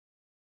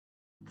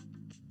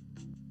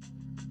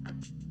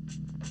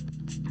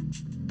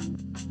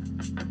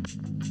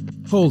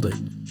Hold it.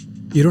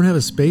 You don't have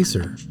a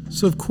spacer,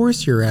 so of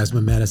course your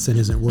asthma medicine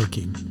isn't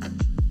working.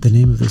 The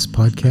name of this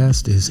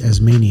podcast is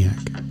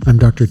Asthmaniac. I'm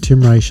Dr.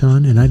 Tim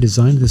Reichon, and I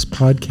designed this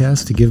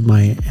podcast to give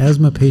my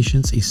asthma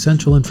patients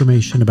essential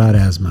information about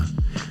asthma.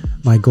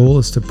 My goal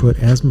is to put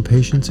asthma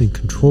patients in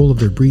control of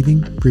their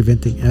breathing,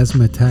 preventing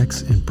asthma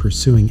attacks, and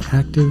pursuing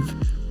active,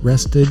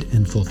 rested,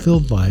 and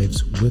fulfilled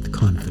lives with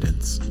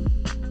confidence.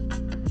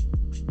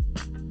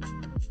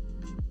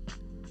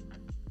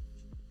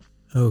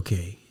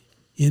 Okay.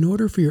 In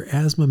order for your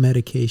asthma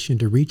medication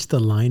to reach the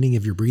lining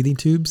of your breathing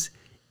tubes,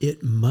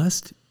 it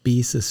must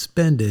be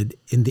suspended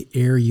in the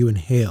air you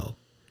inhale.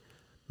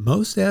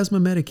 Most asthma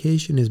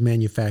medication is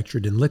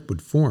manufactured in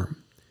liquid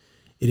form.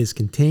 It is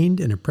contained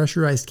in a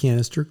pressurized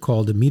canister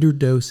called a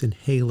metered-dose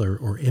inhaler,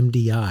 or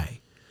MDI.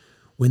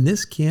 When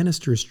this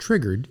canister is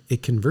triggered,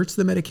 it converts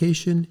the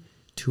medication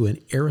to an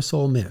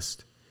aerosol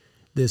mist.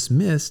 This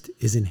mist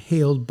is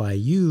inhaled by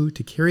you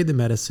to carry the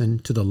medicine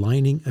to the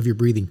lining of your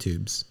breathing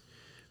tubes.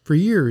 For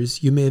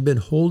years, you may have been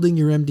holding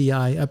your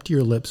MDI up to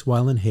your lips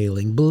while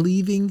inhaling,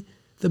 believing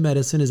the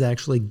medicine is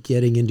actually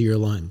getting into your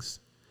lungs.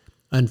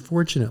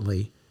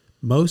 Unfortunately,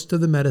 most of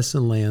the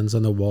medicine lands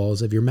on the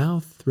walls of your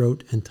mouth,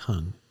 throat, and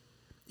tongue.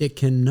 It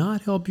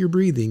cannot help your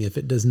breathing if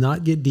it does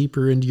not get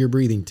deeper into your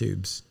breathing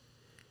tubes.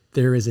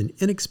 There is an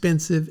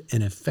inexpensive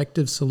and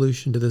effective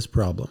solution to this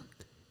problem.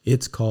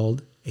 It's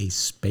called a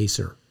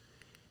spacer.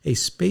 A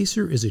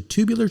spacer is a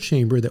tubular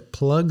chamber that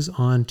plugs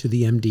onto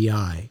the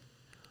MDI.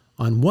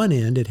 On one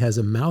end, it has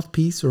a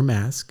mouthpiece or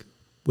mask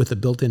with a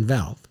built-in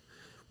valve.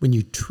 When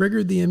you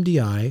trigger the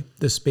MDI,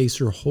 the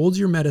spacer holds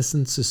your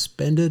medicine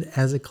suspended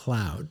as a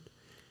cloud.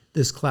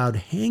 This cloud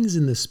hangs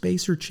in the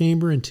spacer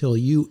chamber until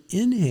you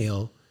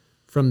inhale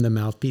from the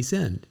mouthpiece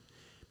end.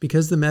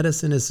 Because the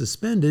medicine is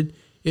suspended,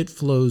 it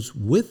flows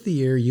with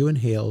the air you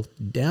inhale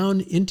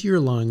down into your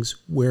lungs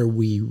where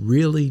we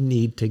really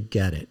need to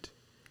get it.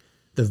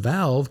 The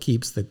valve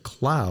keeps the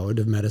cloud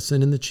of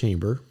medicine in the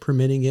chamber,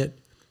 permitting it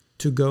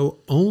to go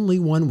only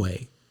one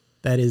way,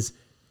 that is,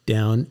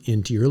 down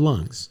into your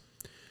lungs.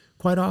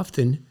 Quite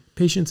often,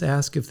 patients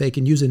ask if they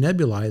can use a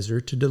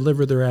nebulizer to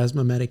deliver their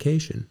asthma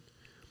medication.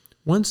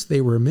 Once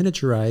they were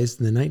miniaturized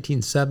in the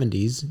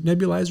 1970s,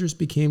 nebulizers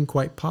became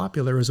quite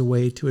popular as a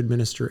way to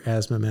administer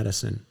asthma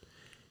medicine.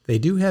 They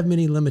do have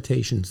many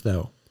limitations,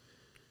 though.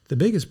 The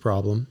biggest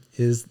problem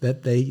is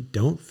that they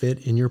don't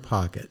fit in your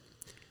pocket.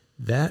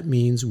 That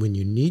means when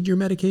you need your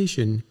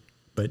medication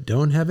but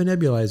don't have a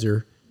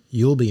nebulizer,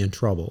 you'll be in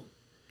trouble.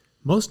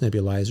 Most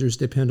nebulizers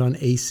depend on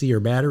AC or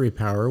battery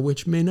power,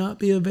 which may not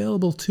be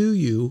available to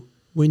you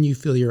when you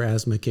feel your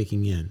asthma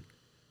kicking in.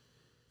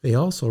 They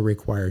also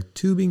require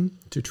tubing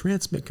to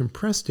transmit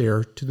compressed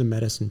air to the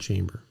medicine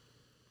chamber.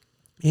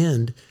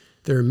 And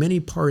there are many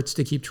parts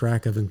to keep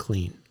track of and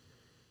clean.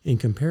 In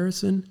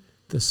comparison,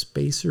 the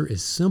spacer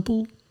is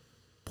simple,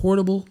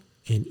 portable,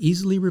 and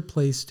easily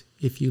replaced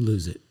if you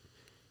lose it.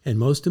 And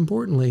most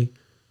importantly,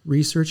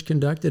 research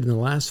conducted in the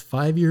last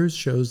 5 years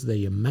shows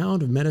the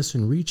amount of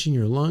medicine reaching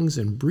your lungs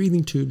and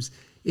breathing tubes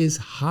is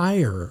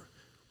higher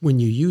when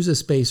you use a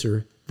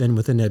spacer than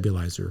with a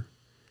nebulizer.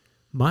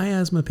 My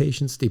asthma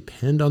patients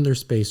depend on their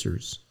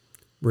spacers.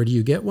 Where do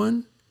you get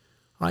one?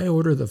 I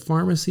order the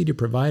pharmacy to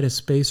provide a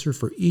spacer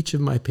for each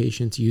of my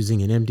patients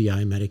using an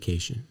MDI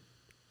medication.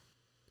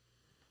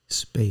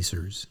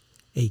 Spacers,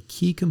 a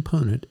key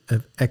component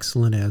of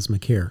excellent asthma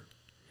care.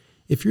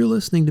 If you're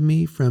listening to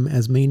me from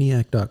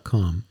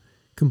asthmaniac.com,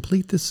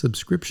 complete the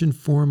subscription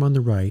form on the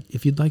right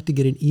if you'd like to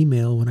get an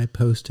email when I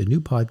post a new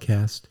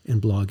podcast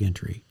and blog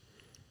entry.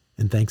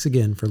 And thanks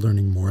again for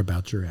learning more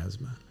about your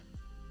asthma.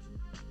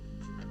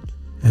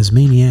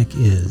 Asthmaniac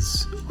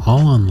is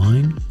all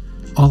online,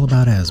 all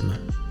about asthma.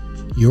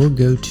 Your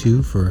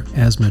go-to for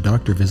asthma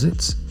doctor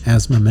visits,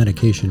 asthma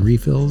medication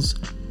refills,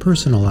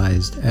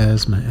 personalized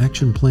asthma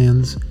action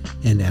plans,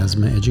 and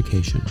asthma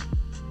education.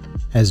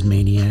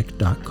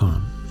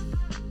 Asthmaniac.com.